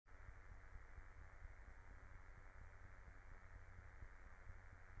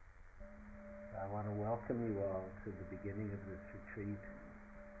all to the beginning of this retreat.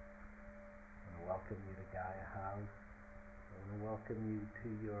 I want to welcome you to Gaia House. I want to welcome you to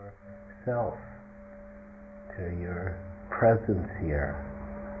yourself, to your presence here,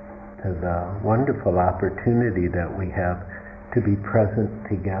 to the wonderful opportunity that we have to be present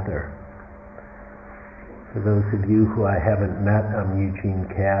together. For those of you who I haven't met, I'm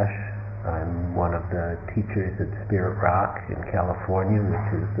Eugene. I'm one of the teachers at Spirit Rock in California,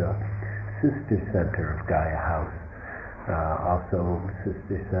 which is the sister center of Gaia House. Also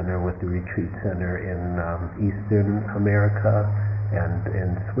sister center with the retreat center in Eastern America and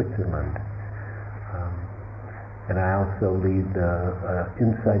in Switzerland. And I also lead the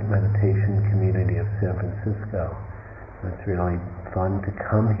Insight Meditation community of San Francisco. It's really fun to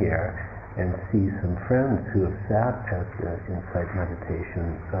come here and see some friends who have sat at the Insight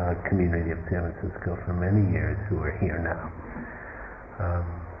Meditation community of San Francisco for many years who are here now.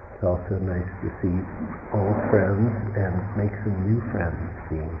 It's also nice to see old friends and make some new friends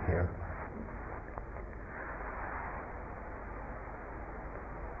being here.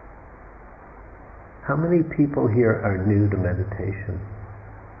 How many people here are new to meditation?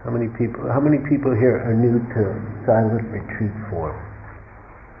 How many people here are new to silent retreat form?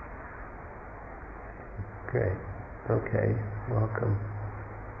 Great. Okay. Welcome.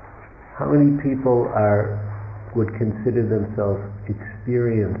 How many people would consider themselves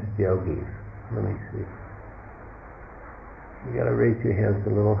experienced yogis? Let me see. You got to raise your hands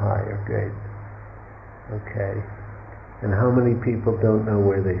a little higher. Great. Okay. And how many people don't know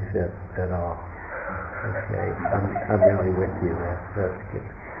where they sit at all? Okay. I'm really with you there. That's good.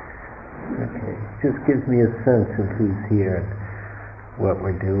 Okay. Just gives me a sense of who's here and what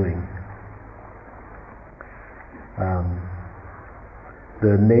we're doing.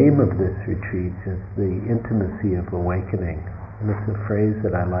 The name of this retreat is the intimacy of awakening, and it's a phrase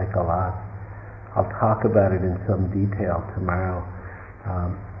that I like a lot. I'll talk about it in some detail tomorrow,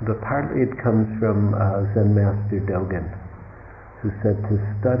 but partly it comes from Zen Master Dogen, who said to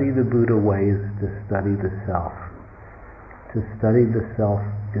study the Buddha way is to study the self. To study the self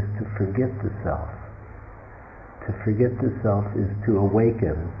is to forget the self. To forget the self is to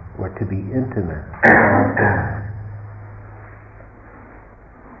awaken or to be intimate with all things.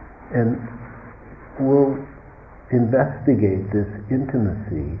 And we'll investigate this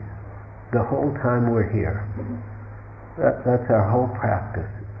intimacy the whole time we're here. That's our whole practice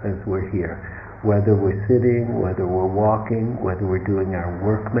as we're here. Whether we're sitting, whether we're walking, whether we're doing our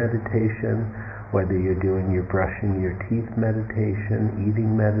work meditation, whether you're doing your brushing your teeth meditation,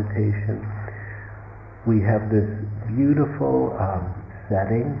 eating meditation. We have this beautiful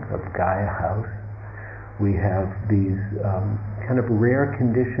setting of Gaia House. We have these kind of rare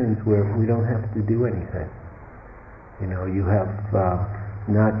conditions where we don't have to do anything. You know, you have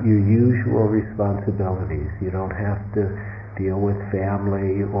not your usual responsibilities. You don't have to deal with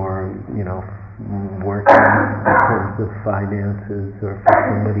family or, working in terms of finances or for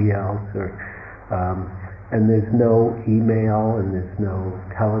somebody else. And there's no email, and there's no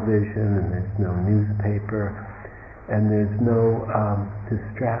television, and there's no newspaper, and there's no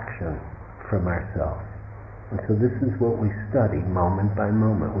distraction from ourselves. And so this is what we study moment by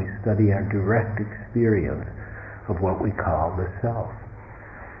moment. We study our direct experience of what we call the self.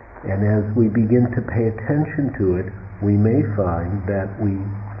 And as we begin to pay attention to it, we may find that we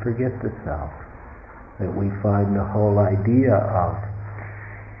forget the self, that we find the whole idea of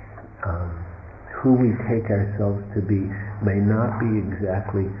who we take ourselves to be may not be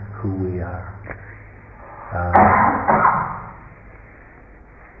exactly who we are.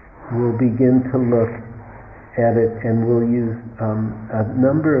 We'll begin to look at it, and we'll use a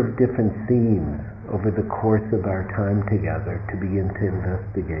number of different themes over the course of our time together to begin to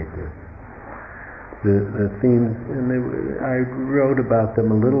investigate this. The themes, and I wrote about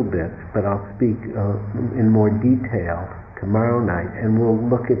them a little bit, but I'll speak in more detail tomorrow night, and we'll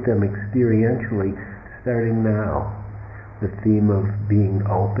look at them experientially starting now. The theme of being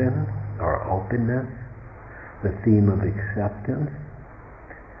open, or openness, the theme of acceptance,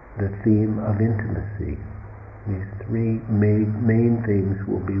 the theme of intimacy. These three main themes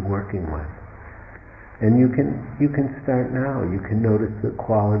we'll be working with. And you can start now. You can notice the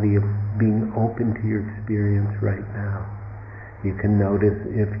quality of being open to your experience right now. You can notice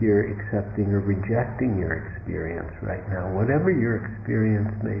if you're accepting or rejecting your experience right now, whatever your experience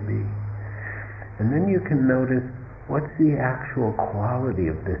may be. And then you can notice what's the actual quality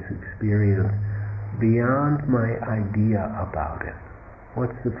of this experience beyond my idea about it.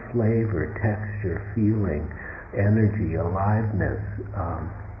 What's the flavor, texture, feeling, energy, aliveness,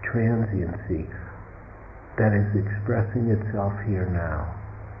 transiency that is expressing itself here now?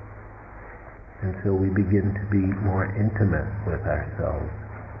 And so we begin to be more intimate with ourselves.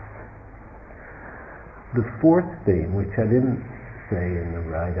 The fourth theme, which I didn't say in the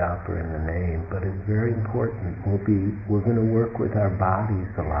write-up or in the name, but is very important, we're going to work with our bodies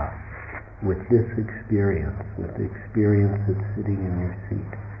a lot, with this experience, with the experience that's sitting in your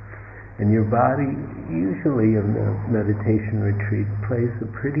seat. And your body, usually in the meditation retreat, plays a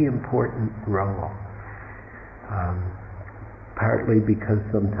pretty important role. Partly because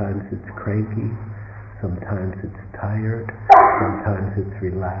sometimes it's cranky, sometimes it's tired, sometimes it's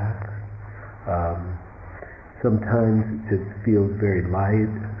relaxed, sometimes it feels very light,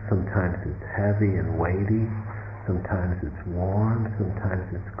 sometimes it's heavy and weighty, sometimes it's warm, sometimes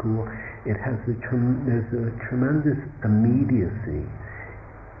it's cool. It has there's a tremendous immediacy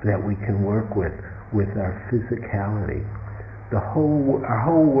that we can work with our physicality. Our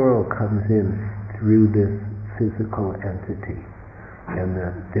whole world comes in through this physical entity and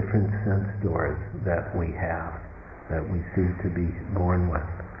the different sense doors that we have, that we seem to be born with.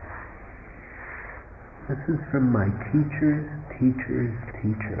 This is from my teacher's teacher's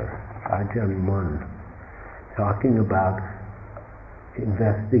teacher, Ajahn Mun, talking about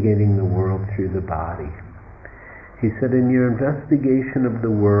investigating the world through the body. He said, in your investigation of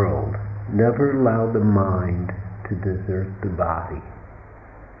the world, never allow the mind to desert the body.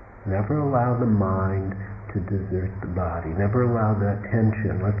 Never allow the mind to desert the body. Never allow the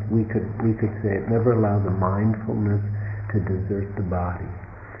attention. We could say it. Never allow the mindfulness to desert the body.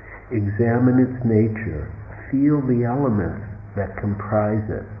 Examine its nature. Feel the elements that comprise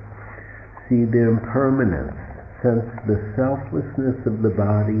it. See the impermanence. Sense the selflessness of the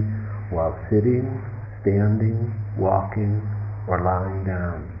body while sitting, standing, walking, or lying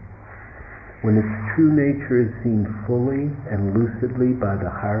down. When its true nature is seen fully and lucidly by the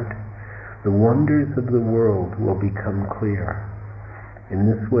heart, the wonders of the world will become clear. In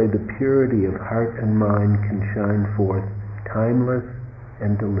this way, the purity of heart and mind can shine forth, timeless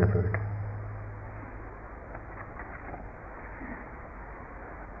and delivered.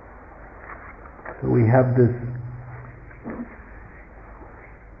 So we have this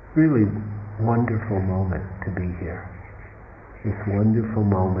really wonderful moment to be here. This wonderful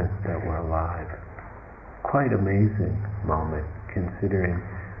moment that we're alive. Quite amazing moment, considering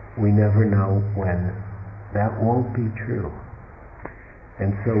we never know when that won't be true.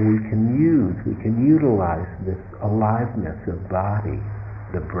 And so we can utilize this aliveness of body.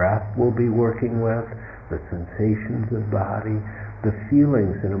 The breath we'll be working with, the sensations of body, the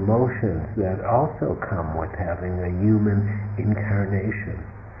feelings and emotions that also come with having a human incarnation.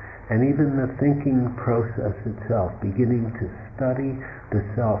 And even the thinking process itself, beginning to study the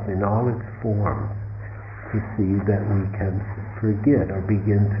self in all its forms, to see that we can forget or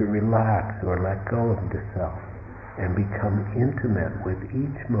begin to relax or let go of the self and become intimate with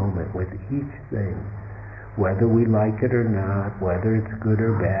each moment, with each thing, whether we like it or not, whether it's good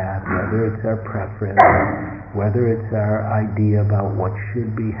or bad, whether it's our preference, whether it's our idea about what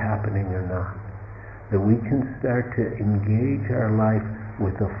should be happening or not, that we can start to engage our life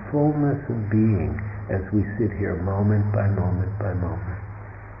with a fullness of being as we sit here moment by moment by moment.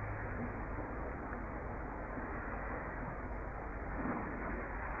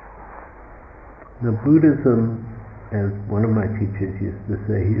 Now, Buddhism, as one of my teachers used to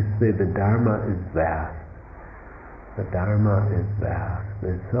say, the Dharma is vast. The Dharma is vast.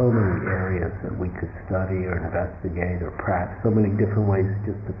 There's so many areas that we could study or investigate or practice, so many different ways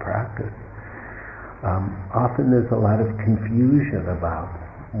just to practice. Often there's a lot of confusion about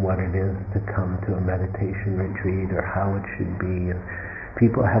what it is to come to a meditation retreat or how it should be. And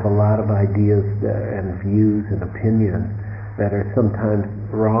people have a lot of ideas and views and opinions that are sometimes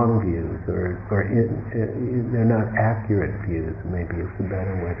wrong views or they're not accurate views, maybe it's a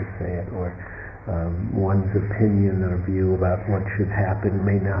better way to say it, or one's opinion or view about what should happen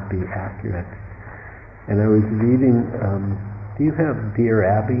may not be accurate. And I was reading, do you have Dear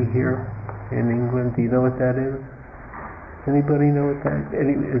Abby here in England? Do you know what that is? Anybody know what that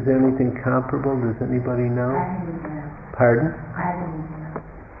is? Is there anything comparable? Does anybody know? Pardon?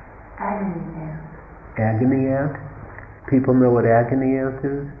 Agony aunt? People know what agony aunt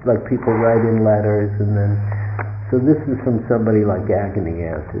is? Like people write in letters and then... So this is from somebody like Agony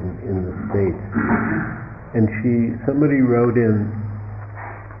Aunt in the States. And somebody wrote in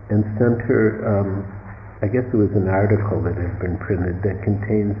and sent her, I guess it was an article that had been printed that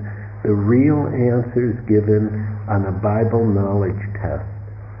contains the real answers given on a Bible knowledge test.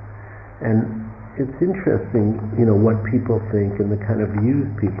 And it's interesting, what people think and the kind of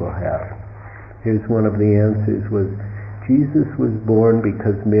views people have. Here's one of the answers was, Jesus was born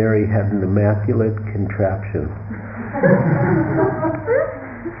because Mary had an immaculate contraption.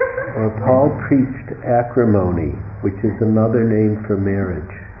 Or Paul preached acrimony, which is another name for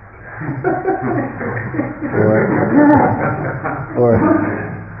marriage.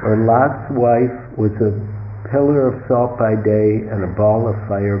 Or Lot's wife was a pillar of salt by day and a ball of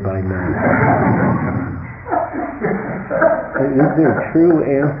fire by night. These are true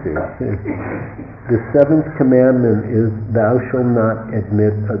answers. The seventh commandment is, thou shalt not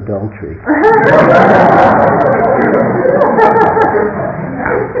admit adultery.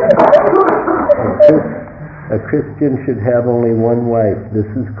 A Christian should have only one wife. This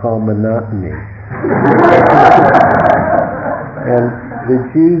is called monotony. And the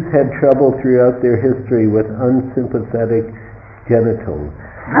Jews had trouble throughout their history with unsympathetic genitals.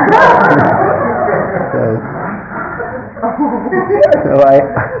 So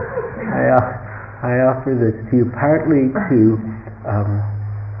I offer this to you partly to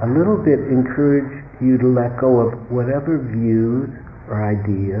a little bit encourage you to let go of whatever views or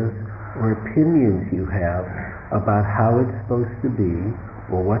ideas or opinions you have about how it's supposed to be,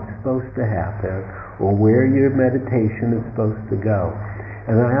 or what's supposed to happen, or where your meditation is supposed to go.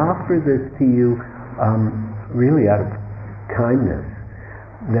 And I offer this to you really out of kindness,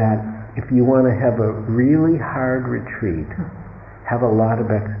 that if you want to have a really hard retreat, have a lot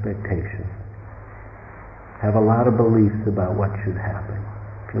of expectations. Have a lot of beliefs about what should happen.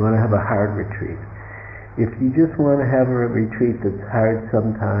 If you want to have a hard retreat. If you just want to have a retreat that's hard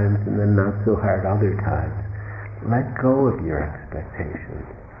sometimes and then not so hard other times, let go of your expectations.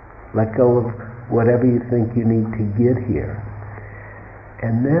 Let go of whatever you think you need to get here.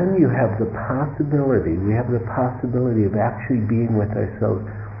 And then you have the possibility, we have the possibility of actually being with ourselves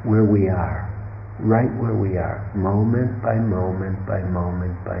where we are, right where we are, moment by moment by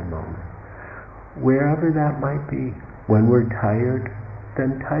moment by moment. Wherever that might be. When we're tired,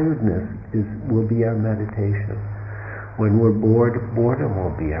 then tiredness will be our meditation. When we're bored, boredom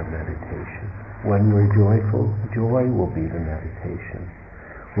will be our meditation. When we're joyful, joy will be the meditation.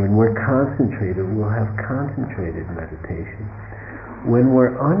 When we're concentrated, we'll have concentrated meditation. When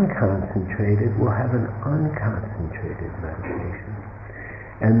we're unconcentrated, we'll have an unconcentrated meditation.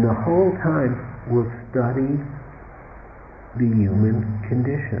 And the whole time we'll study the human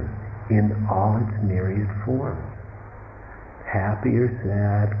condition in all its myriad forms. Happy or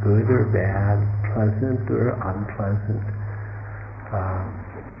sad, good or bad, pleasant or unpleasant.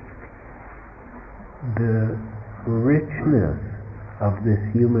 The richness of this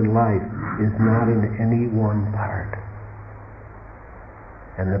human life is not in any one part.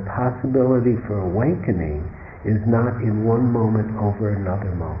 And the possibility for awakening is not in one moment over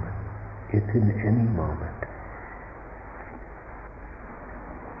another moment. It's in any moment.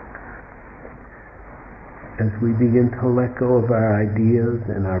 As we begin to let go of our ideas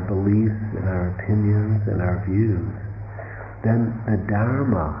and our beliefs and our opinions and our views, then the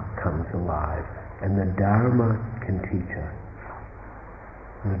Dharma comes alive, and the Dharma can teach us.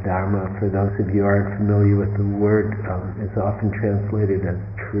 The Dharma, for those of you who aren't familiar with the word, is often translated as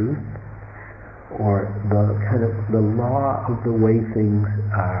truth, or the kind of the law of the way things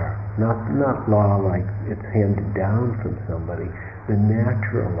are. Not law like it's handed down from somebody, the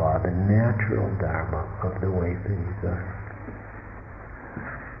natural law, the natural Dharma of the way things are.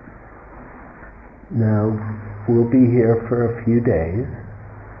 Now, we'll be here for a few days,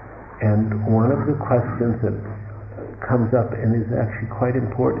 and one of the questions that comes up and is actually quite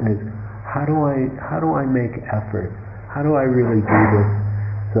important is, how do I make effort? How do I really do this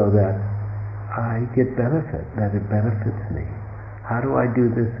so that I get benefit, that it benefits me? How do I do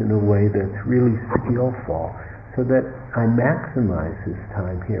this in a way that's really skillful so that I maximize this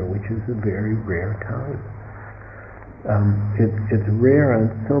time here, which is a very rare time? It's rare on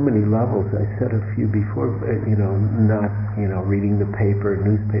so many levels. I said a few before, not reading the paper,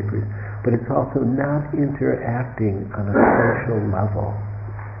 newspapers, but it's also not interacting on a social level.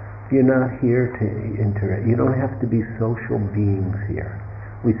 You're not here to interact. You don't have to be social beings here.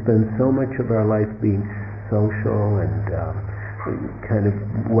 We spend so much of our life being social and kind of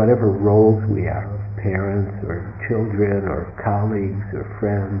whatever roles we are, parents or children or colleagues or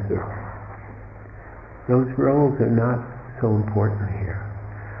friends, or those roles are not so important here.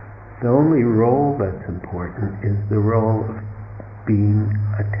 The only role that's important is the role of being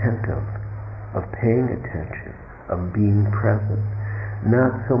attentive, of paying attention, of being present,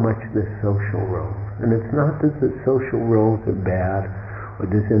 not so much the social roles. And it's not that the social roles are bad or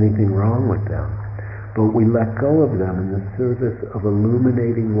there's anything wrong with them, but we let go of them in the service of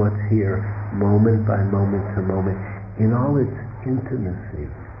illuminating what's here moment by moment to moment in all its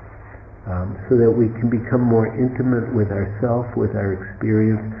intimacy, so that we can become more intimate with ourselves, with our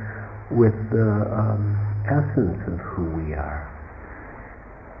experience, with the essence of who we are.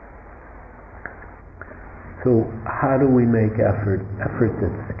 So how do we make effort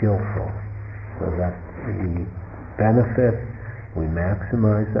that's skillful, so that we benefit, we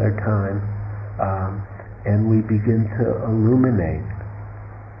maximize our time, and we begin to illuminate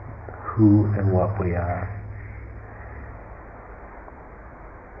who and what we are?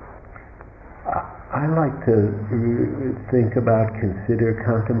 I like to think about, consider,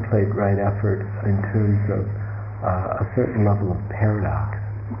 contemplate right effort in terms of a certain level of paradox.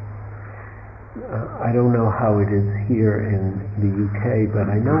 I don't know how it is here in the UK,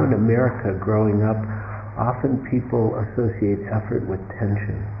 but I know in America, growing up, often people associate effort with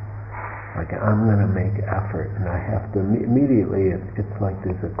tension. Like, I'm going to make effort, and I have to immediately, it's like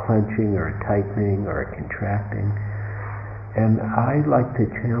there's a clenching or a tightening or a contracting. And I like to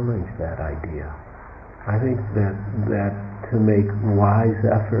challenge that idea. I think that to make wise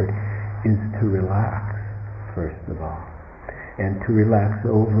effort is to relax, first of all, and to relax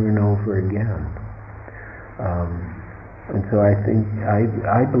over and over again. And so I think,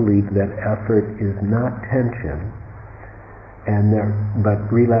 I believe that effort is not tension, but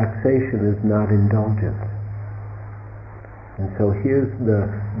relaxation is not indulgence. And so here's the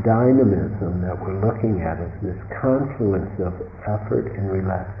dynamism that we're looking at, is this confluence of effort and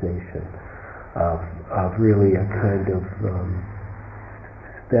relaxation, of really a kind of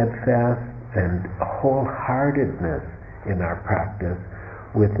steadfast and wholeheartedness in our practice,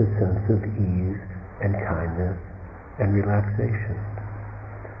 with a sense of ease and kindness and relaxation.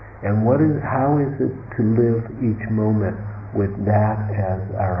 And how is it to live each moment with that as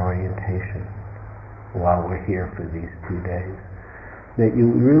our orientation while we're here for these 2 days? That you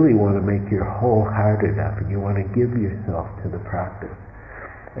really want to make your wholehearted effort. You want to give yourself to the practice.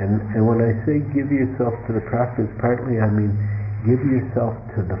 And when I say give yourself to the practice, partly I mean give yourself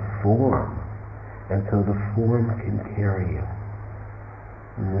to the form, and so the form can carry you.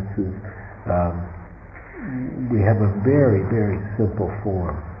 And this is, we have a very, very simple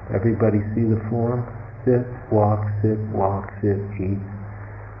form. Everybody see the form? Sit, walk, sit, eat.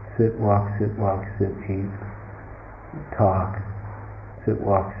 Sit, walk, sit, eat. Talk. Sit,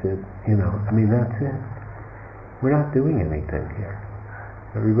 walk, sit. I mean, that's it. We're not doing anything here.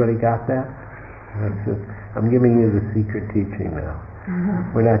 Everybody got that? That's it. I'm giving you the secret teaching now.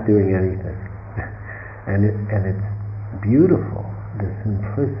 Mm-hmm. We're not doing anything. and it's beautiful, the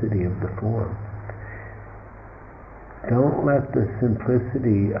simplicity of the form. Don't let the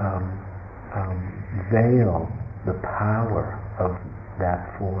simplicity veil the power of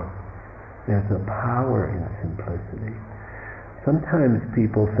that form. There's a power in simplicity. Sometimes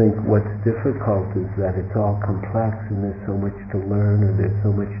people think what's difficult is that it's all complex and there's so much to learn or there's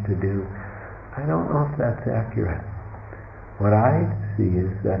so much to do. I don't know if that's accurate. What I see is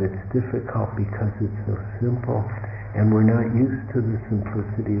that it's difficult because it's so simple and we're not used to the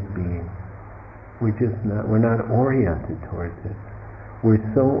simplicity of being. We're not oriented towards it. We're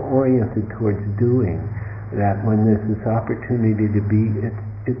so oriented towards doing that when there's this opportunity to be,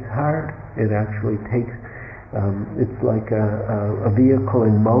 it's hard. It actually takes, it's like a vehicle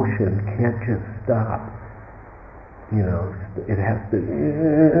in motion can't just stop. It has to,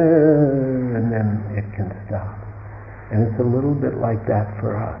 and then it can stop. And it's a little bit like that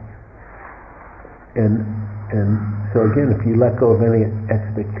for us. And so again, if you let go of any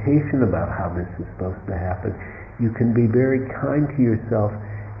expectation about how this is supposed to happen, you can be very kind to yourself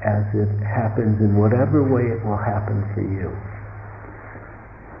as it happens in whatever way it will happen for you.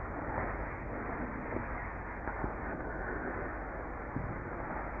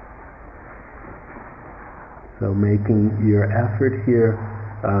 So making your effort here,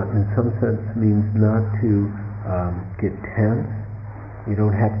 in some sense, means not to get tense. You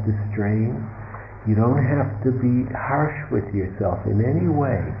don't have to strain. You don't have to be harsh with yourself in any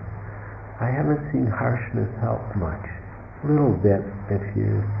way. I haven't seen harshness help much. A little bit,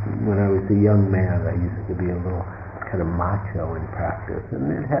 when I was a young man, I used to be a little kind of macho in practice, and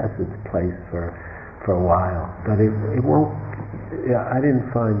it has its place for a while. But it won't. I didn't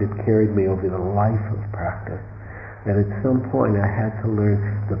find it carried me over the life of practice. That at some point I had to learn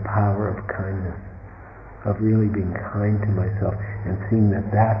the power of kindness, of really being kind to myself, and seeing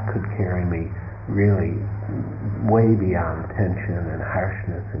that could carry me really way beyond tension and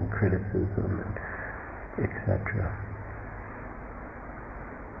harshness and criticism, and etc.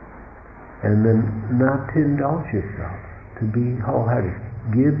 And then not to indulge yourself, to be wholehearted.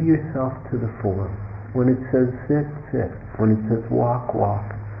 Give yourself to the form. When it says sit, sit. When it says walk,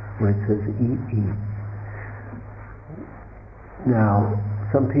 walk. When it says eat, eat. Now,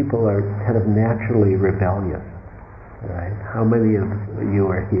 some people are kind of naturally rebellious, right? How many of you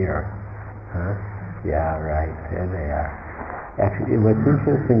are here? Huh? Yeah, right. There they are. Actually, what's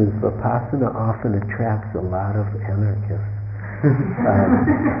interesting is Vipassana often attracts a lot of anarchists.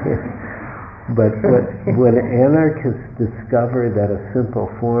 But when anarchists discover that a simple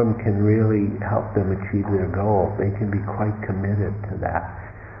form can really help them achieve their goal, they can be quite committed to that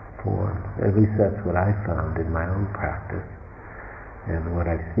form. At least that's what I found in my own practice and what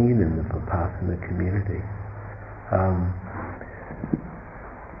I've seen in the Vipassana community.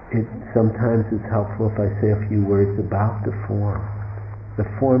 Sometimes it's helpful if I say a few words about the form. The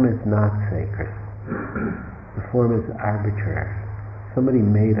form is not sacred. The form is arbitrary. Somebody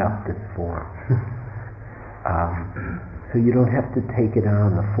made up this form. So you don't have to take it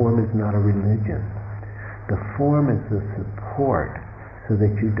on. The form is not a religion. The form is a support so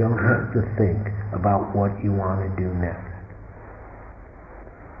that you don't have to think about what you want to do next.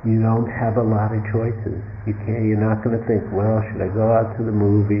 You don't have a lot of choices. You're not going to think, well, should I go out to the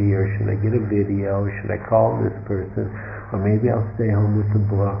movie, or should I get a video, or should I call this person, or maybe I'll stay home with the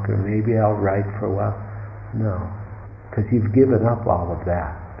book, or maybe I'll write for a while. No, because you've given up all of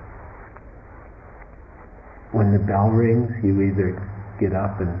that. When the bell rings, you either get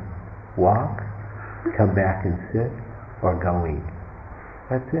up and walk, come back and sit, or go eat.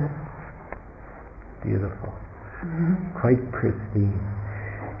 That's it. Beautiful. Quite pristine.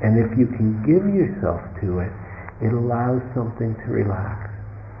 And if you can give yourself to it, it allows something to relax.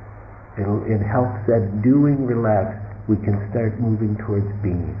 It helps that doing relax, we can start moving towards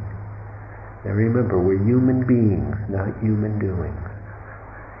being. Now remember, we're human beings, not human doings.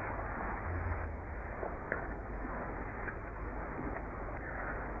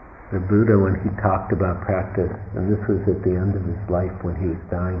 The Buddha, when he talked about practice, and this was at the end of his life when he was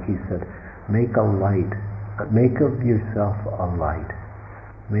dying, he said, make of yourself a light.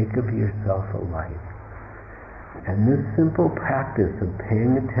 Make of yourself a light. And this simple practice of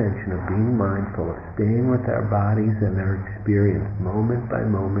paying attention, of being mindful, of staying with our bodies and our experience moment by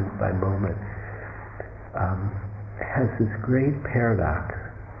moment by moment, has this great paradox.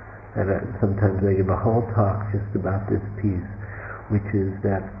 And sometimes I give a whole talk just about this piece, which is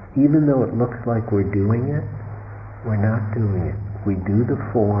that even though it looks like we're doing it, we're not doing it. We do the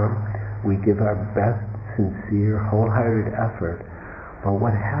form, we give our best, sincere, wholehearted effort, but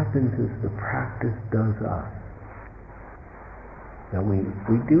what happens is the practice does us. Now we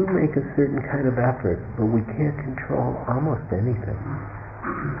do make a certain kind of effort, but we can't control almost anything.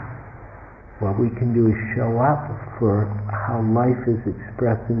 What we can do is show up for how life is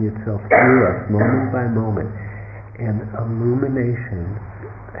expressing itself through us moment by moment, and illumination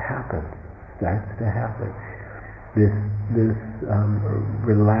happens, starts to happen. This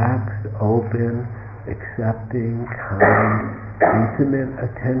relaxed, open, accepting, kind, intimate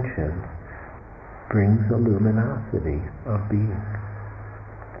attention brings a luminosity of being.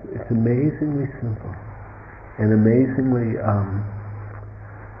 It's amazingly simple and amazingly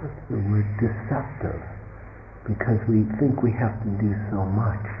deceptive, because we think we have to do so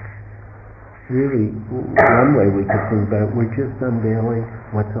much. Really, one way we could think about it, we're just unveiling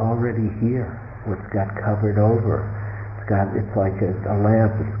what's already here, what's got covered over. It's like a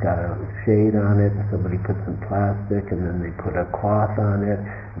lamp, it's got a shade on it, and somebody puts some plastic, and then they put a cloth on it,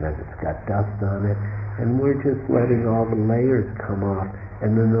 and then it's got dust on it, and we're just letting all the layers come off,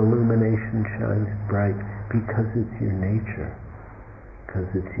 and then the illumination shines bright because it's your nature, because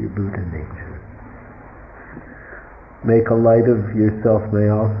it's your Buddha nature. Make a light of yourself may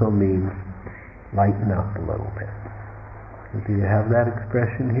also mean lighten up a little bit. Do you have that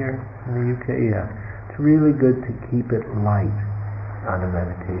expression here in the UK? Yeah. It's really good to keep it light on a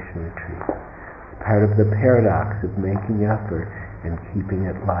meditation retreat. It's part of the paradox of making effort and keeping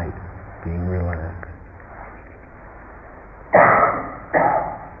it light, being relaxed.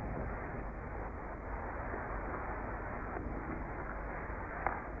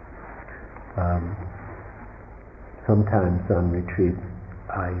 Sometimes on retreats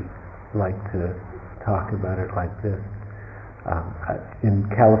I like to talk about it like this. In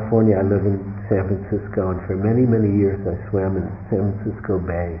California, I live in San Francisco, and for many, many years I swam in San Francisco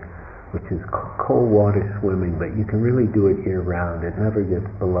Bay, which is cold water swimming, but you can really do it year-round. It never gets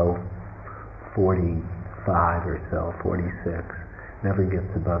below 45 or so, 46. Never gets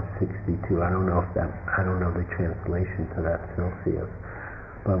above 62. I don't know the translation to that Celsius.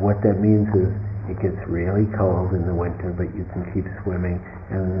 But what that means is it gets really cold in the winter, but you can keep swimming,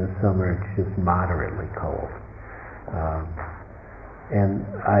 and in the summer it's just moderately cold. And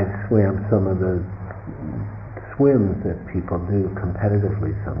I've swam some of the swims that people do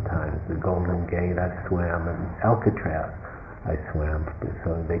competitively sometimes. The Golden Gate I've swam, and Alcatraz. I swam.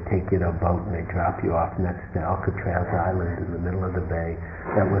 So they take you to a boat and they drop you off next to Alcatraz Island in the middle of the bay.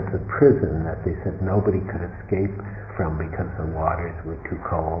 That was a prison that they said nobody could escape from because the waters were too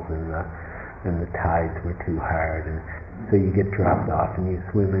cold and the tides were too hard. And so you get dropped off and you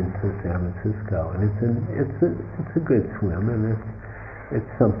swim into San Francisco, and it's a good swim, and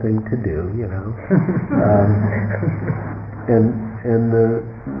it's something to do, you know.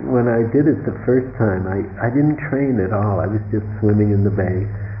 When I did it the first time, I didn't train at all. I was just swimming in the bay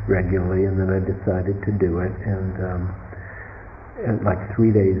regularly, and then I decided to do it, and like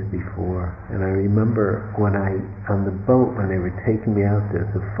 3 days before. And I remember on the boat, when they were taking me out, there's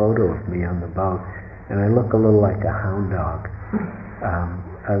a photo of me on the boat, and I look a little like a hound dog,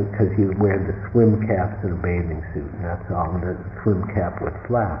 because you wear the swim caps and a bathing suit, and that's all, and the swim cap with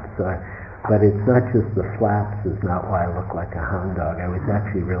flaps. But it's not just the flaps is not why I look like a hound dog. I was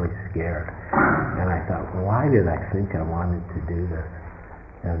actually really scared. And I thought, why did I think I wanted to do this?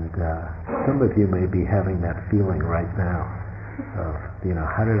 And some of you may be having that feeling right now of,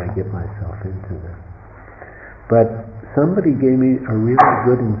 how did I get myself into this? But somebody gave me a really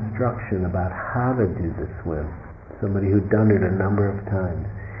good instruction about how to do the swim. Somebody who'd done it a number of times.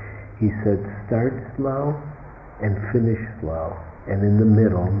 He said, start slow and finish slow. And in the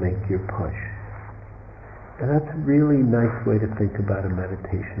middle, make your push. And that's a really nice way to think about a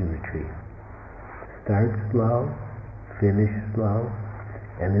meditation retreat. Start slow, finish slow,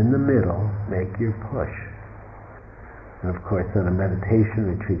 and in the middle, make your push. And of course, on a meditation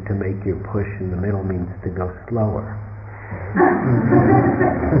retreat, to make your push in the middle means to go slower.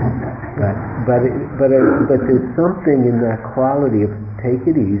 but there's something in that quality of take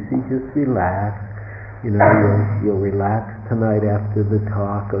it easy, just relax. You'll relax tonight after the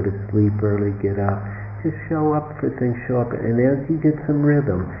talk, go to sleep early, get up. Just show up for things, and as you get some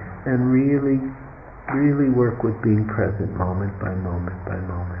rhythm, and really, really work with being present moment by moment by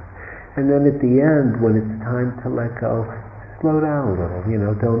moment. And then at the end, when it's time to let go, slow down a little.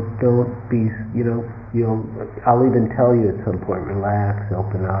 Don't be. I'll even tell you at some point, relax,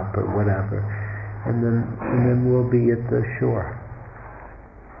 open up, or whatever, and then we'll be at the shore.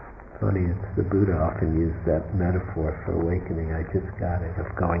 Funny, it's the Buddha often used that metaphor for awakening. I just got it,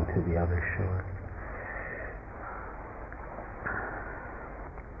 of going to the other shore.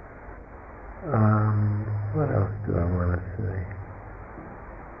 What else do I want to say?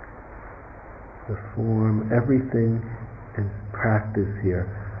 The form, everything is practice here.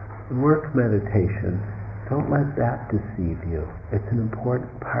 Work meditation, don't let that deceive you. It's an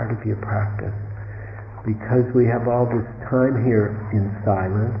important part of your practice. Because we have all this time here in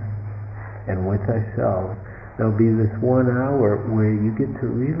silence, and with ourselves, there'll be this 1 hour where you get to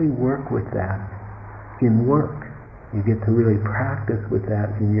really work with that in work. You get to really practice with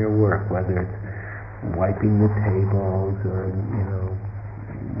that in your work, whether it's wiping the tables or,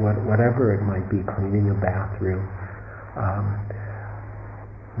 whatever it might be, cleaning a bathroom.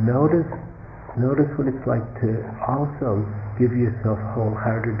 Notice what it's like to also give yourself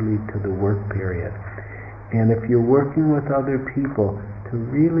wholeheartedly to the work period. And if you're working with other people, to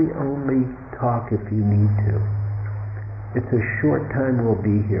really only talk if you need to. It's a short time we'll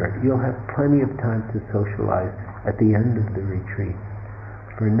be here. You'll have plenty of time to socialize at the end of the retreat.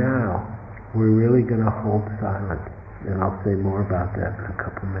 For now, we're really going to hold silent, and I'll say more about that in a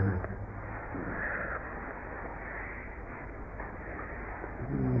couple minutes.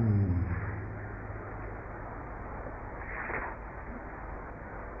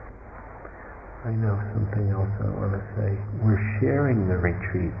 I know something else I want to say. We're sharing the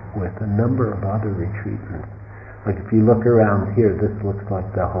retreat with a number of other retreatants. Like if you look around here, this looks like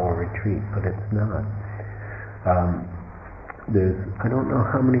the whole retreat, but it's not. I don't know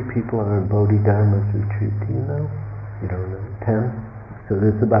how many people are in Bodhidharma's retreat. Do you know? You don't know? 10? So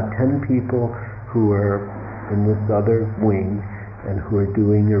there's about 10 people who are in this other wing and who are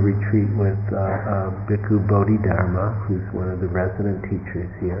doing a retreat with Bhikkhu Bodhidharma, who's one of the resident teachers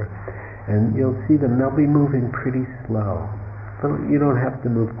here. And you'll see them, they'll be moving pretty slow. So you don't have to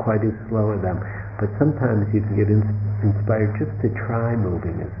move quite as slow as them, but sometimes you can get inspired just to try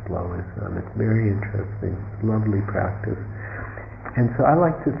moving as slow as them. It's very interesting, lovely practice. And so I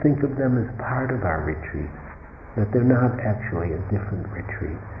like to think of them as part of our retreat, that they're not actually a different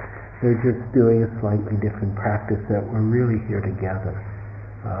retreat. They're just doing a slightly different practice, that we're really here together.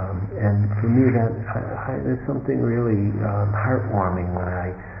 And for me, there's something really heartwarming when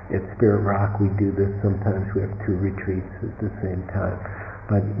at Spirit Rock we do this. Sometimes we have 2 retreats at the same time.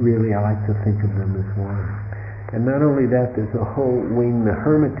 But really I like to think of them as one. And not only that, there's a whole wing, the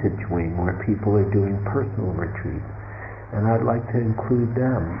Hermitage wing, where people are doing personal retreats. And I'd like to include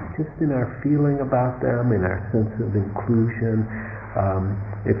them, just in our feeling about them, in our sense of inclusion.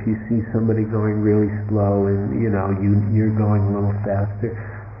 If you see somebody going really slow and you're going a little faster,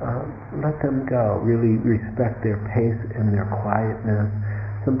 let them go. Really respect their pace and their quietness.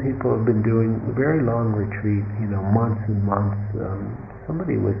 Some people have been doing a very long retreat, months and months.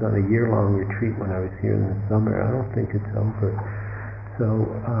 Somebody was on a year-long retreat when I was here in the summer. I don't think it's over. So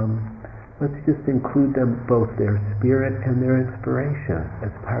let's just include them, both their spirit and their inspiration, as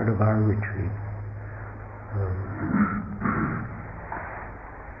part of our retreat.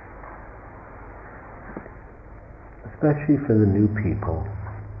 Especially for the new people,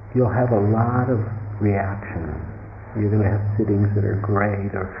 you'll have a lot of reactions. You're going to have sittings that are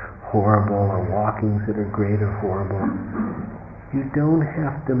great or horrible, or walkings that are great or horrible. You don't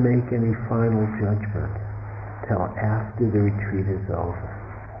have to make any final judgments till after the retreat is over.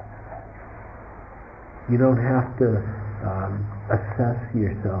 You don't have to assess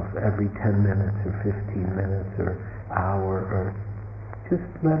yourself every 10 minutes or 15 minutes or hour, or just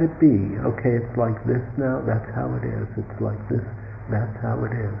let it be. Okay, it's like this now, that's how it is. It's like this, that's how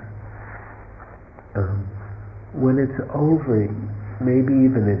it is. When it's over, maybe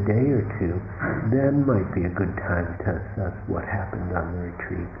even a day or two, then might be a good time to assess what happened on the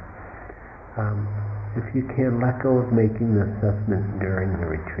retreat. If you can, let go of making the assessment during the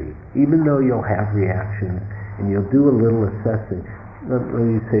retreat. Even though you'll have reactions and you'll do a little assessing, let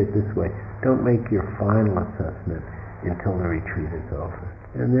me say it this way, don't make your final assessment until the retreat is over.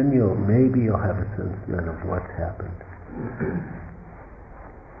 And then maybe you'll have a sense then of what's happened.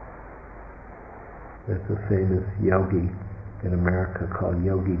 There's a famous yogi in America called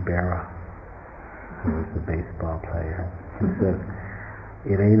Yogi Berra, who was a baseball player. He said,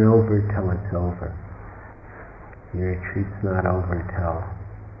 "It ain't over till it's over. Your retreat's not over till,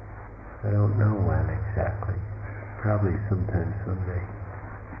 I don't know when exactly, probably sometime someday."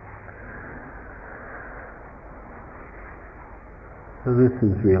 So this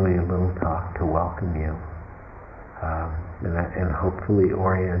is really a little talk to welcome you and hopefully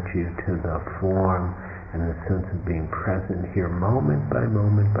orient you to the form and the sense of being present here moment by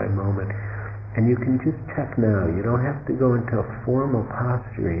moment by moment. And you can just check now. You don't have to go into a formal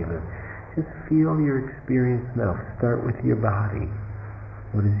posture even. Just feel your experience now. Start with your body.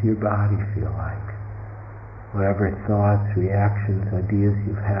 What does your body feel like? Whatever thoughts, reactions, ideas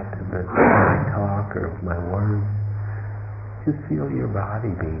you've had to my talk or my words, just feel your body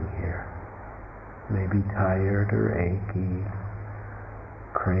being here. Maybe tired or achy,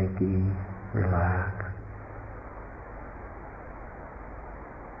 cranky, relaxed.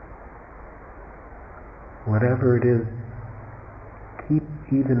 Whatever it is, keep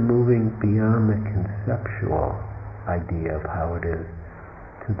even moving beyond the conceptual idea of how it is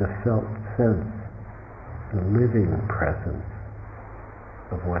to the felt sense, the living presence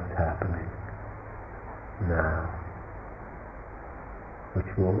of what's happening now,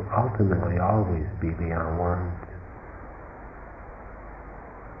 which will ultimately always be beyond words.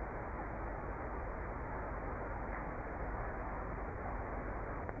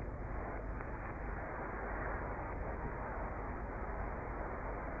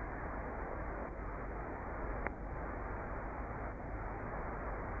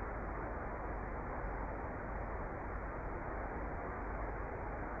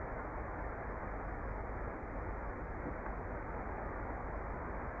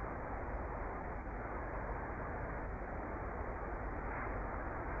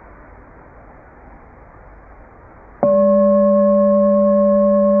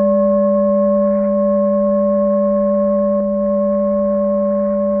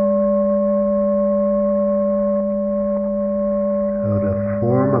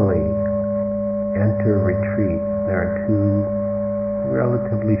 Retreat, there are two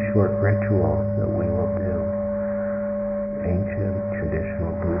relatively short rituals that we will do. Ancient,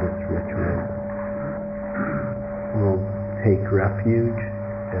 traditional Buddhist rituals. We'll take refuge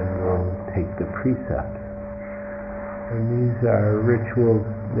and we'll take the precepts. And these are rituals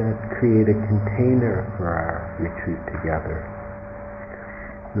that create a container for our retreat together.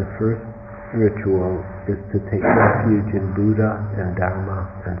 The first ritual is to take refuge in Buddha and Dharma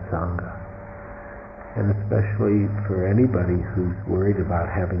and Sangha. And especially for anybody who's worried about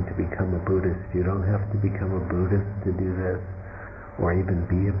having to become a Buddhist, you don't have to become a Buddhist to do this, or even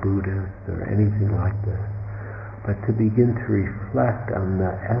be a Buddhist, or anything like this. But to begin to reflect on the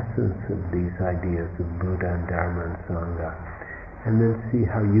essence of these ideas of Buddha and Dharma and Sangha, and then see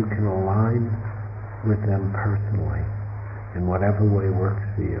how you can align with them personally, in whatever way works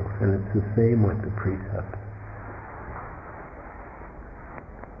for you. And it's the same with the precepts.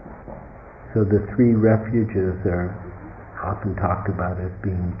 So the three refuges are often talked about as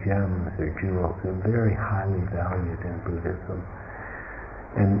being gems or jewels. They're very highly valued in Buddhism.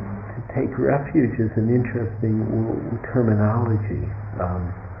 And to take refuge is an interesting terminology,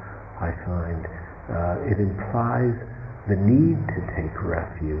 I find. It implies the need to take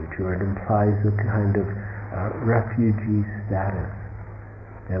refuge, or it implies a kind of refugee status.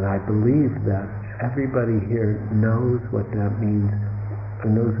 And I believe that everybody here knows what that means,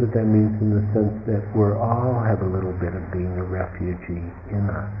 in the sense that we all have a little bit of being a refugee in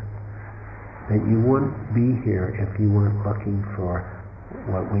us. That you wouldn't be here if you weren't looking for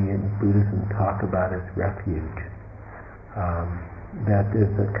what we in Buddhism talk about as refuge. That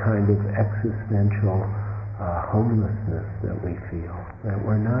there's a kind of existential homelessness that we feel, that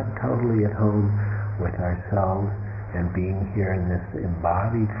we're not totally at home with ourselves and being here in this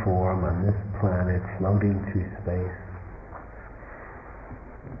embodied form on this planet floating through space.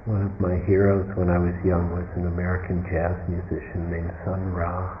 One of my heroes when I was young was an American jazz musician named Sun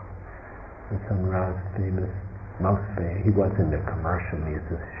Ra. And Sun Ra's he wasn't a commercial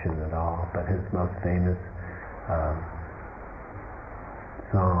musician at all, but his most famous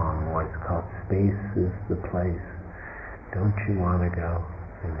song was called Space is the Place, Don't You Want to Go?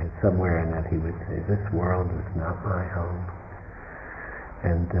 And somewhere in that he would say, this world is not my home.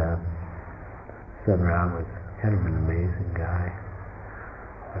 And Sun Ra was kind of an amazing guy.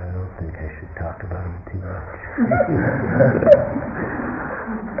 But I don't think I should talk about him too much.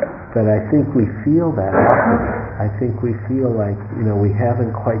 But I think we feel that often. I think we feel like, we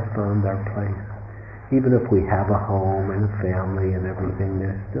haven't quite found our place. Even if we have a home and a family and everything,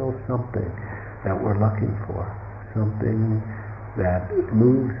 there's still something that we're looking for. Something that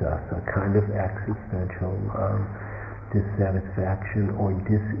moves us, a kind of existential dissatisfaction or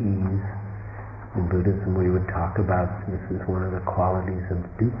dis-ease. In Buddhism we would talk about, this is one of the qualities of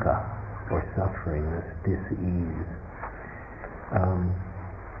dukkha, or suffering, this dis-ease.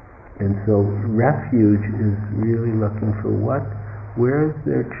 And so refuge is really looking for where is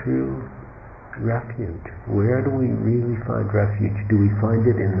their true refuge? Where do we really find refuge? Do we find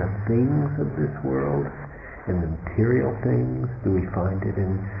it in the things of this world, in the material things? Do we find it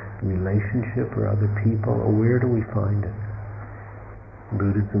in relationship or other people? Or where do we find it?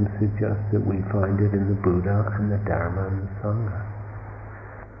 Buddhism suggests that we find it in the Buddha and the Dharma and the Sangha.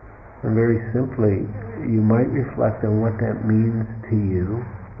 And very simply, you might reflect on what that means to you.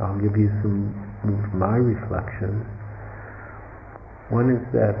 I'll give you some of my reflections. One is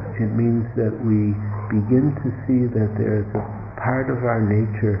that it means that we begin to see that there is a part of our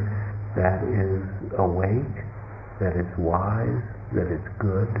nature that is awake, that is wise, that is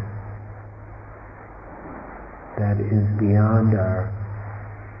good, that is beyond our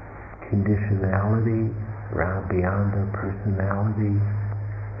conditionality, beyond our personality,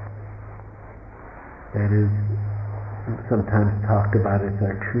 that is sometimes talked about as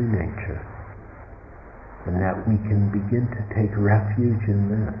our true nature, and that we can begin to take refuge in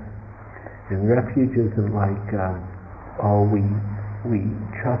this. And refuge isn't like we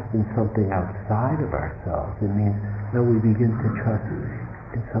trust in something outside of ourselves. It means no, we begin to trust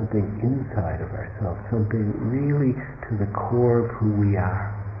in something inside of ourselves, something really to the core of who we are.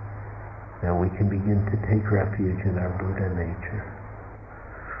 Now we can begin to take refuge in our Buddha nature,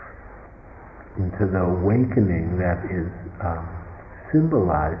 into the awakening that is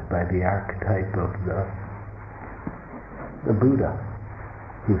symbolized by the archetype of the Buddha,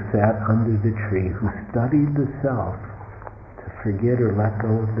 who sat under the tree, who studied the self to forget or let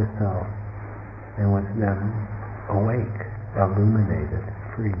go of the self, and was then awake, illuminated,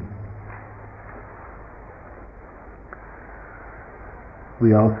 free.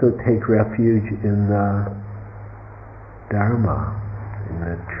 We also take refuge in the Dharma, in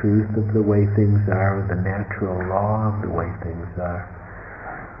the truth of the way things are, the natural law of the way things are.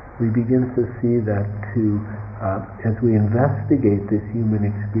 We begin to see that as we investigate this human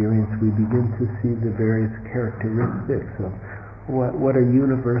experience, we begin to see the various characteristics of what are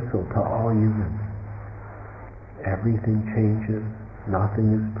universal to all humans. Everything changes,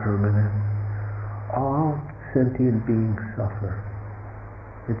 nothing is permanent. All sentient beings suffer.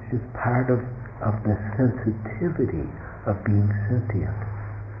 It's just part of the sensitivity of being sentient.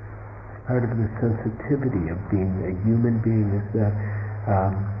 Part of the sensitivity of being a human being is that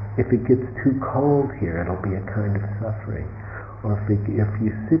if it gets too cold here, it'll be a kind of suffering. Or if you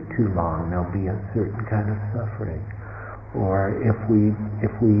sit too long, there'll be a certain kind of suffering. Or if we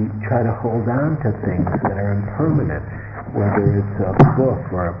try to hold on to things that are impermanent, whether it's a book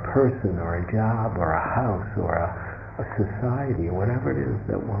or a person or a job or a house or a society or whatever it is,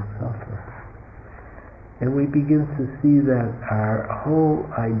 that will suffer. And we begin to see that our whole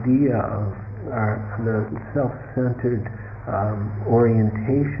idea of the self-centered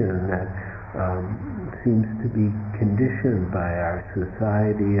orientation that seems to be conditioned by our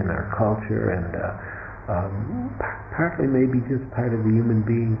society and our culture, and partly maybe just part of the human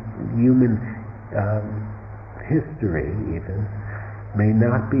history even, may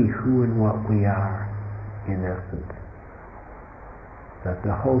not be who and what we are in essence. That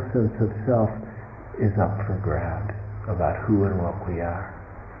the whole sense of self is up for grabs about who and what we are.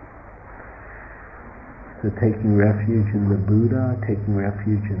 So taking refuge in the Buddha, taking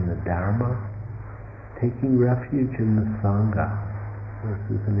refuge in the Dharma, taking refuge in the Sangha.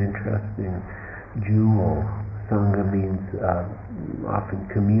 This is an interesting jewel. Sangha means often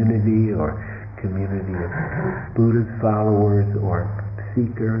community, or community of Buddha's followers or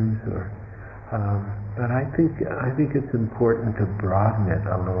seekers, or but I think it's important to broaden it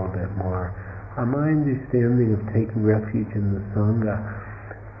a little bit more. My understanding of taking refuge in the Sangha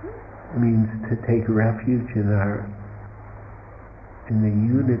means to take refuge in the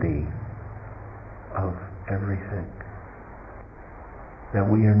unity of everything. That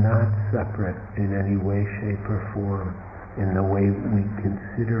we are not separate in any way, shape, or form in the way we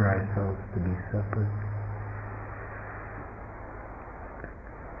consider ourselves to be separate.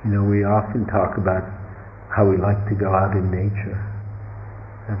 We often talk about how we like to go out in nature.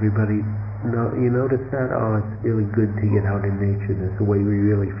 Everybody, you notice that? Oh, it's really good to get out in nature. There's a way we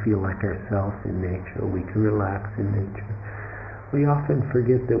really feel like ourselves in nature. We can relax in nature. We often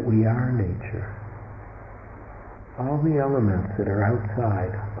forget that we are nature. All the elements that are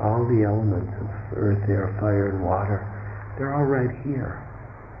outside, all the elements of earth, air, fire, and water, they're all right here.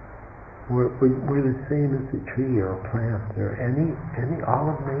 We're the same as a tree or a plant or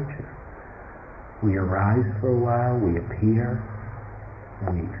all of nature. We arise for a while, we appear,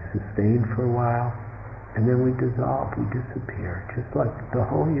 we sustain for a while, and then we dissolve, we disappear, just like the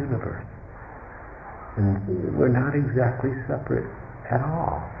whole universe. And we're not exactly separate at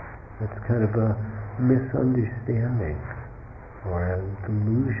all. It's kind of a misunderstanding or a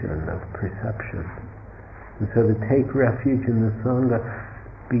delusion of perception. And so to take refuge in the Sangha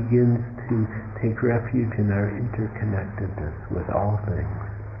begins to take refuge in our interconnectedness with all things.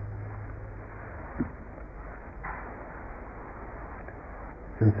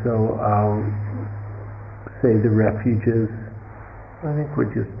 And so I'll say the refuges. I think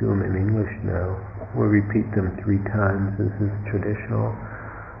we'll just do them in English now. We'll repeat them 3 times. This is traditional.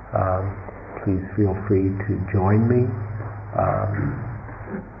 Please feel free to join me.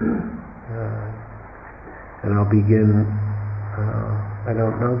 And I'll begin, I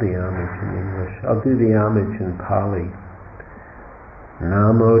don't know the homage in English. I'll do the homage in Pali.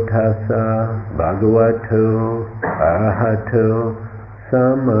 Namo tassa bhagavato arahato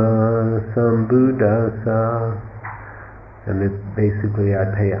sama sambuddhassa. And it's basically I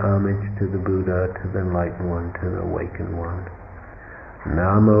pay homage to the Buddha, to the enlightened one, to the awakened one.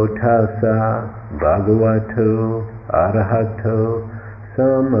 Namo tassa bhagavato arahato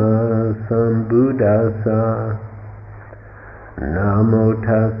sama sambuddhassa. Namo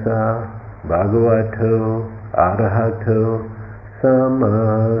tassa bhagavato arahato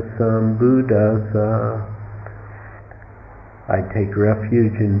sama sambuddhassa. I take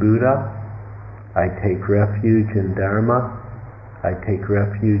refuge in Buddha. I take refuge in Dharma. I take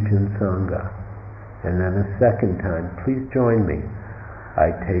refuge in Sangha. And then a second time, please join me.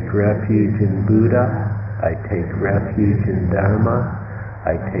 I take refuge in Buddha. I take refuge in Dharma.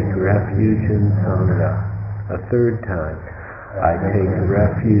 I take refuge in Sangha. A third time, I take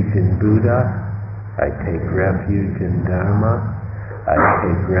refuge in Buddha. I take refuge in Dharma. I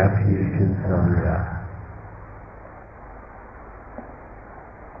take refuge in Sangha.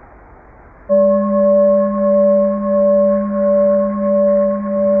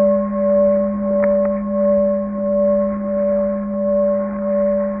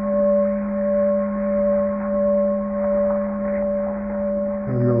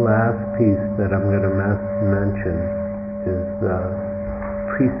 That I'm going to mention is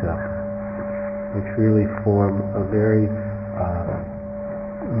precepts, which really form a very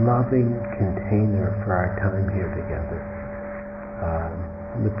loving container for our time here together.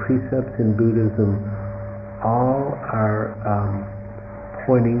 The precepts in Buddhism all are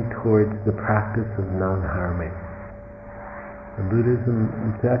pointing towards the practice of non-harming. In Buddhism,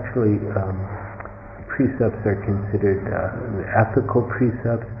 it's actually precepts are considered ethical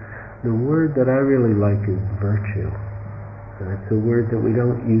precepts. The word that I really like is virtue. And it's a word that we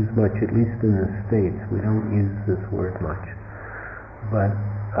don't use much, at least in the States. We don't use this word much. But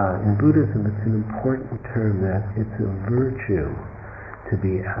in Buddhism, it's an important term that it's a virtue to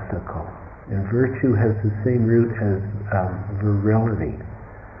be ethical. And virtue has the same root as virility.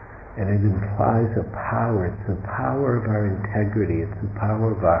 And it implies a power. It's the power of our integrity. It's the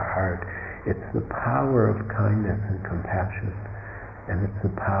power of our heart. It's the power of kindness and compassion. And it's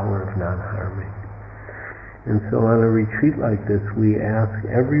the power of non-harming. And so on a retreat like this, we ask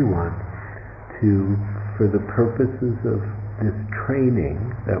everyone to, for the purposes of this training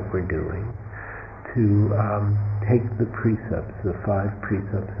that we're doing, to take the precepts, the 5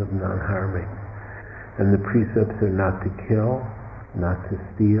 precepts of non-harming. And the precepts are not to kill, not to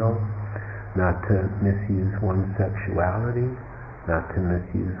steal, not to misuse one's sexuality, not to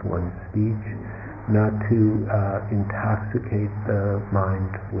misuse one's speech, not to intoxicate the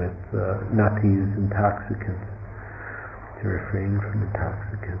mind with, not to use intoxicants, to refrain from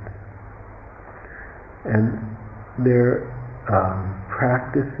intoxicants. And their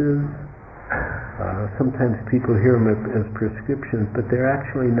practices, sometimes people hear them as prescriptions, but they're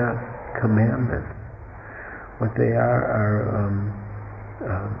actually not commandments. What they are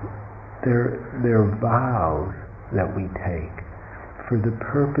they're vows that we take for the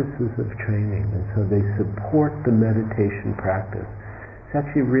purposes of training, and so they support the meditation practice. It's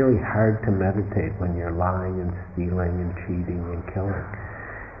actually really hard to meditate when you're lying and stealing and cheating and killing.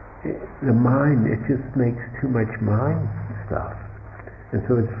 The mind, it just makes too much mind stuff. And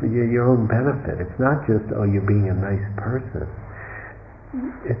so it's for your own benefit. It's not just, oh, you're being a nice person.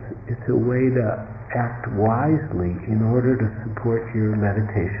 It's a way to act wisely in order to support your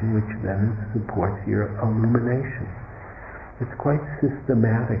meditation, which then supports your illumination. It's quite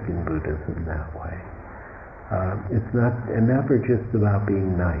systematic in Buddhism that way. It's not never just about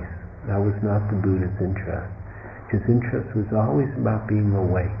being nice. That was not the Buddha's interest. His interest was always about being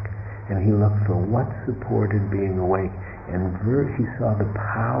awake, and he looked for what supported being awake, and he saw the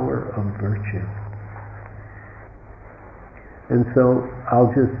power of virtue. And so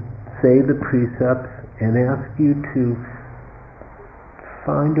I'll just say the precepts and ask you to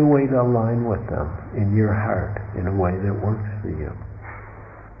find a way to align with them in your heart in a way that works for you.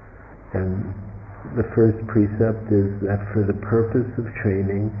 And the first precept is that for the purpose of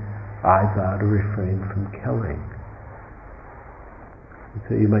training, I vow to refrain from killing. And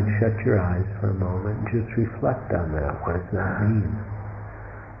so you might shut your eyes for a moment and just reflect on that. What does that mean?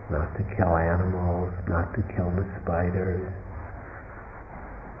 Not to kill animals, not to kill the spiders.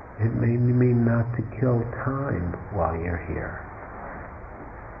 It may mean not to kill time while you're here.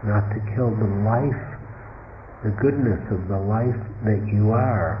 Not to kill the life, the goodness of the life that you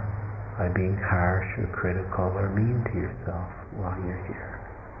are by being harsh or critical or mean to yourself while you're here.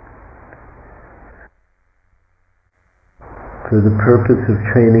 For the purpose of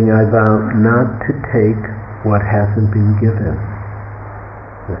training, I vow not to take what hasn't been given.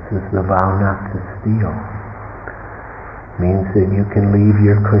 This is the vow not to steal. Means that you can leave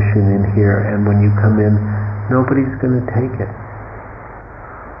your cushion in here, and when you come in, nobody's going to take it.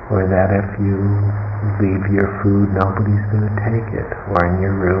 Or that if you leave your food, nobody's going to take it. Or in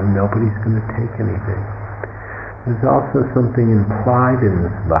your room, nobody's going to take anything. There's also something implied in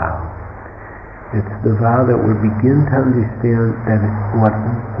this vow. It's the vow that we begin to understand that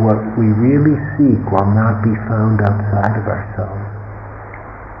what we really seek will not be found outside of ourselves.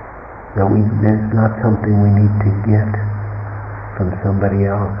 That there's not something we need to get from somebody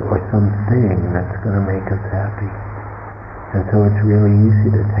else or something that's going to make us happy. And so it's really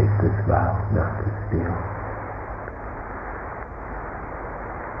easy to take this vow not to steal.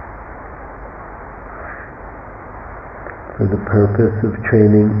 For the purpose of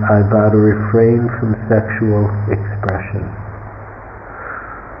training, I vow to refrain from sexual expression.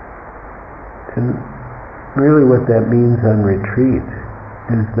 And really what that means on retreat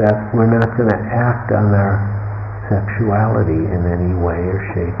is that we're not going to act on our sexuality in any way or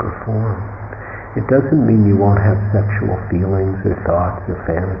shape or form. It doesn't mean you won't have sexual feelings or thoughts or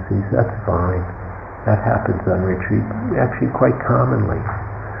fantasies. That's fine. That happens on retreat actually quite commonly.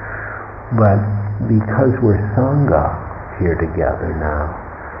 But because we're Sangha here together now,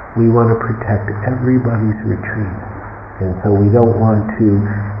 we want to protect everybody's retreat. And so we don't want to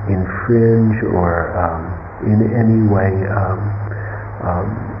infringe or in any way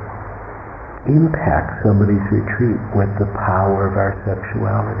impact somebody's retreat with the power of our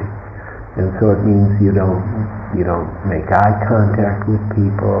sexuality. And so it means you don't make eye contact with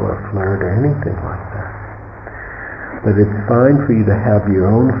people or flirt or anything like that. But it's fine for you to have your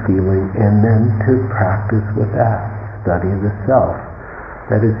own feeling and then to practice with that. Study the self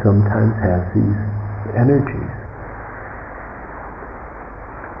that it sometimes has these energies.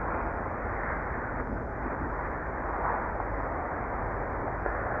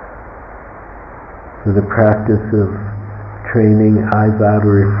 For the practice of training, I vow to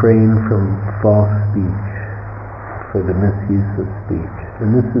refrain from false speech, for the misuse of speech.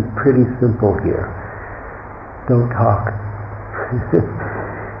 And this is pretty simple here. Don't talk.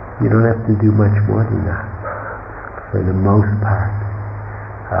 You don't have to do much more than that, for the most part.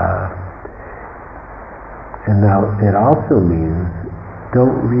 And now it also means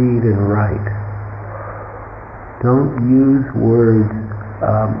don't read and write. Don't use words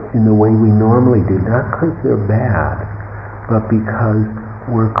in the way we normally do, not because they're bad, but because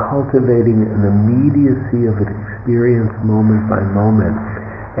we're cultivating an immediacy of an experience moment by moment.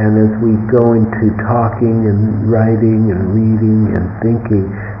 And as we go into talking and writing and reading and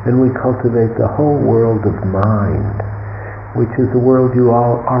thinking, then we cultivate the whole world of mind, which is a world you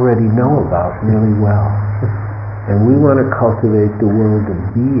all already know about really well. And we want to cultivate the world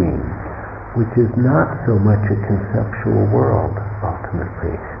of being, which is not so much a conceptual world,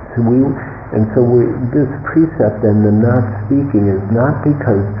 ultimately. This precept then, the not speaking, is not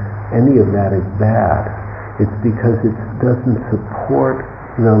because any of that is bad. It's because it doesn't support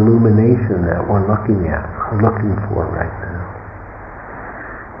the illumination that we're looking for right now.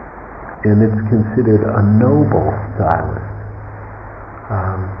 And it's considered a noble silence.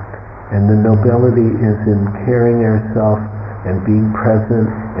 And the nobility is in caring ourselves and being present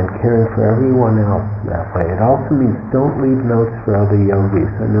and caring for everyone else that way. It also means don't leave notes for other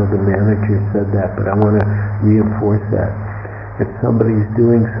yogis. I know the manager said that, but I want to reinforce that. If somebody's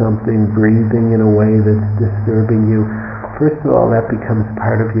doing something, breathing in a way that's disturbing you, first of all, that becomes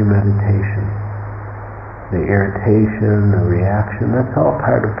part of your meditation. The irritation, the reaction, that's all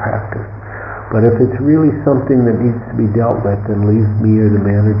part of practice. But if it's really something that needs to be dealt with, then leave me or the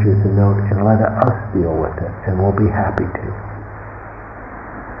managers a note and let us deal with it, and we'll be happy to.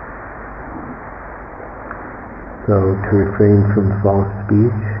 So to refrain from false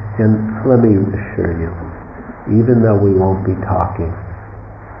speech, and let me assure you, even though we won't be talking,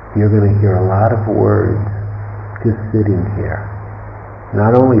 you're going to hear a lot of words just sitting here.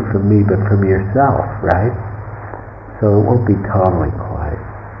 Not only from me, but from yourself, right? So it won't be totally quiet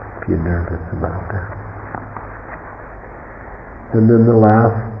if you're nervous about that. And then the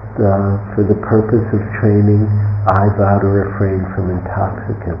last, for the purpose of training, I vow to refrain from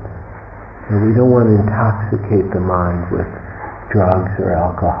intoxicants. And we don't want to intoxicate the mind with drugs or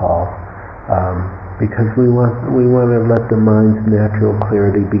alcohol, because we want to let the mind's natural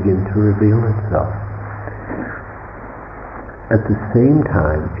clarity begin to reveal itself. At the same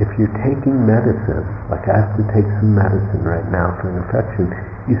time, if you're taking medicine, like I have to take some medicine right now for an infection,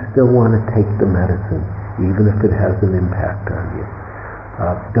 you still want to take the medicine, even if it has an impact on you.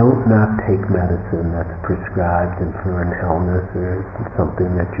 Don't not take medicine that's prescribed and for an illness or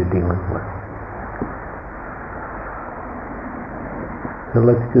something that you're dealing with. So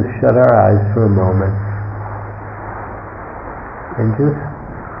let's just shut our eyes for a moment and just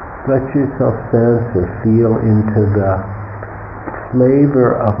let yourself sense or feel into the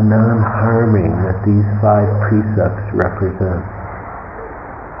flavor of non-harming that these 5 precepts represent.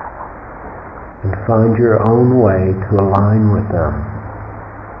 And find your own way to align with them.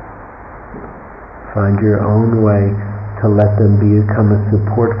 Find your own way to let them become a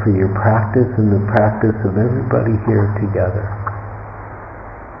support for your practice and the practice of everybody here together.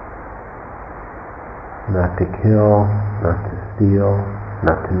 Not to kill, not to steal,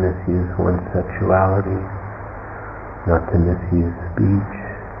 not to misuse one's sexuality, not to misuse speech,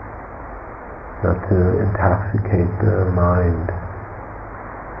 not to intoxicate the mind.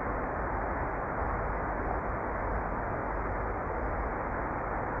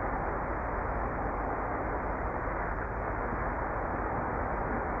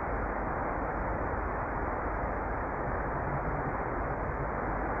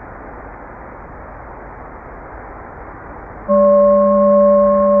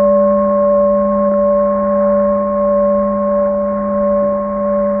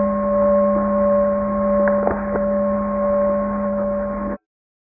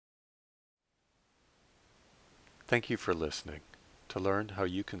 Thank you for listening. To learn how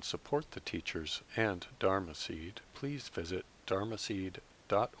you can support the teachers and Dharma Seed, please visit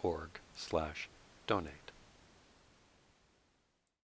dharmaseed.org/donate.